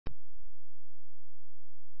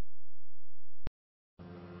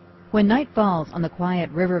When night falls on the quiet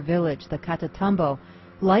river village, the Catatumbo,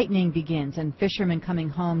 lightning begins, and fishermen coming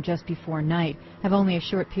home just before night have only a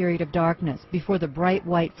short period of darkness before the bright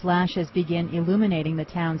white flashes begin illuminating the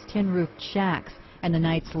town's tin-roofed shacks and the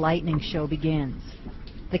night's lightning show begins.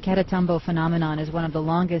 The Catatumbo phenomenon is one of the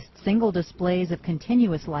longest single displays of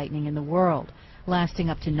continuous lightning in the world, lasting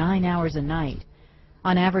up to 9 hours a night.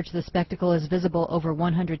 On average, the spectacle is visible over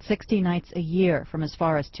 160 nights a year from as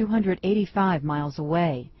far as 285 miles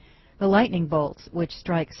away. The lightning bolts, which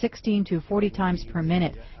strike 16 to 40 times per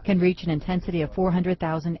minute, can reach an intensity of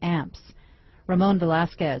 400,000 amps. Ramon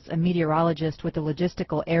Velasquez, a meteorologist with the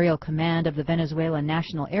Logistical Aerial Command of the Venezuela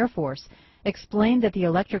National Air Force, explained that the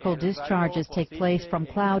electrical discharges take place from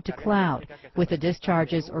cloud to cloud, with the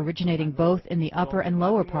discharges originating both in the upper and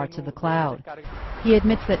lower parts of the cloud. He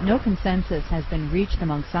admits that no consensus has been reached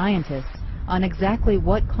among scientists on exactly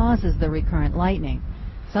what causes the recurrent lightning.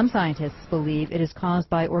 Some scientists believe it is caused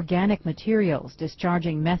by organic materials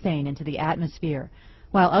discharging methane into the atmosphere,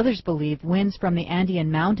 while others believe winds from the Andean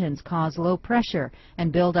mountains cause low pressure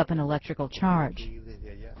and build up an electrical charge.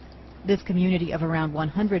 This community of around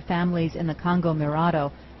 100 families in the Congo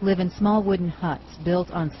Mirado live in small wooden huts built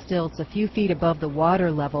on stilts a few feet above the water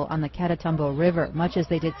level on the Catatumbo River, much as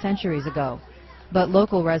they did centuries ago. But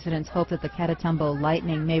local residents hope that the Catatumbo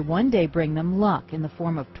lightning may one day bring them luck in the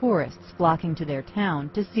form of tourists flocking to their town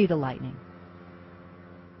to see the lightning.